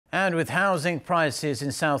And with housing prices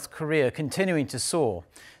in South Korea continuing to soar,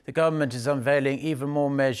 the government is unveiling even more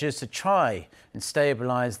measures to try and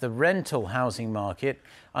stabilise the rental housing market.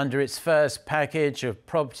 Under its first package of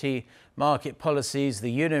property market policies,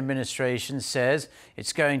 the Yoon administration says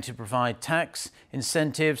it's going to provide tax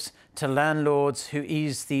incentives to landlords who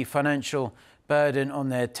ease the financial burden on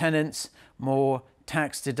their tenants. More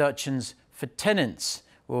tax deductions for tenants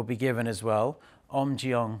will be given as well. Eum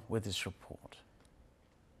Ji-young with this report.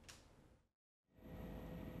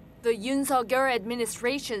 The Yoon Suk-yeol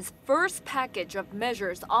administration's first package of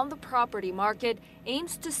measures on the property market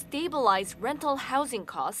aims to stabilize rental housing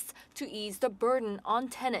costs to ease the burden on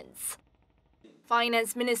tenants.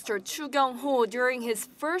 Finance Minister Choo Kyung-ho, during his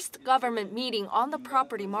first government meeting on the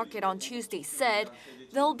property market on Tuesday, said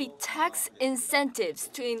there'll be tax incentives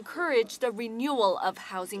to encourage the renewal of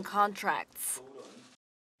housing contracts.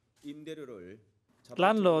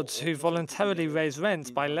 Landlords who voluntarily raise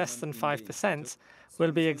rent by less than 5%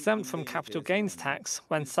 will be exempt from capital gains tax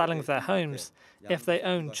when selling their homes if they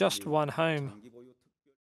own just one home.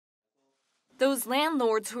 Those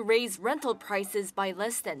landlords who raise rental prices by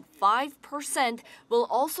less than 5% will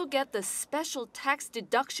also get the special tax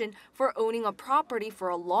deduction for owning a property for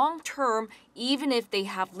a long term, even if they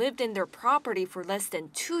have lived in their property for less than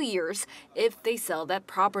 2 years if they sell that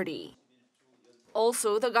property.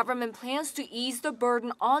 Also, the government plans to ease the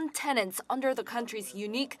burden on tenants under the country's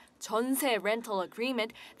unique 전세 rental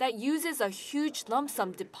agreement that uses a huge lump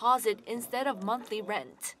sum deposit instead of monthly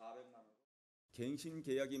rent.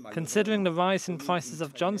 Considering the rise in prices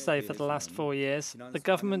of 전세 for the last 4 years, the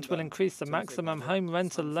government will increase the maximum home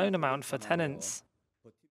rental loan amount for tenants.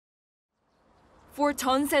 For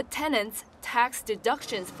전세 tenants, tax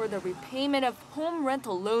deductions for the repayment of home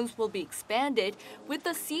rental loans will be expanded, with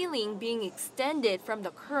the ceiling being extended from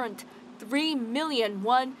the current 3 million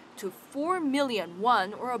won to 4 million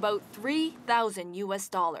won, or about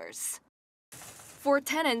 $3,000. For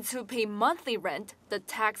tenants who pay monthly rent, the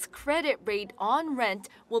tax credit rate on rent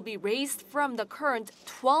will be raised from the current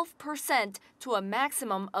 12% to a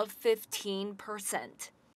maximum of 15%.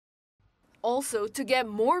 Also, to get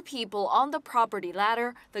more people on the property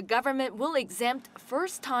ladder, the government will exempt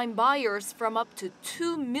first-time buyers from up to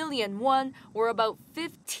 2 million won, or about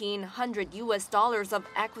 $1,500 of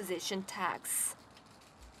acquisition tax.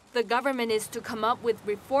 The government is to come up with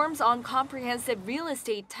reforms on comprehensive real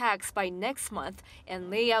estate tax by next month and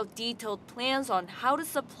lay out detailed plans on how to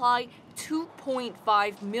supply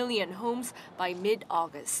 2.5 million homes by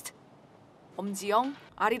mid-August. Eum Ji-young,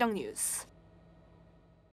 Arirang News.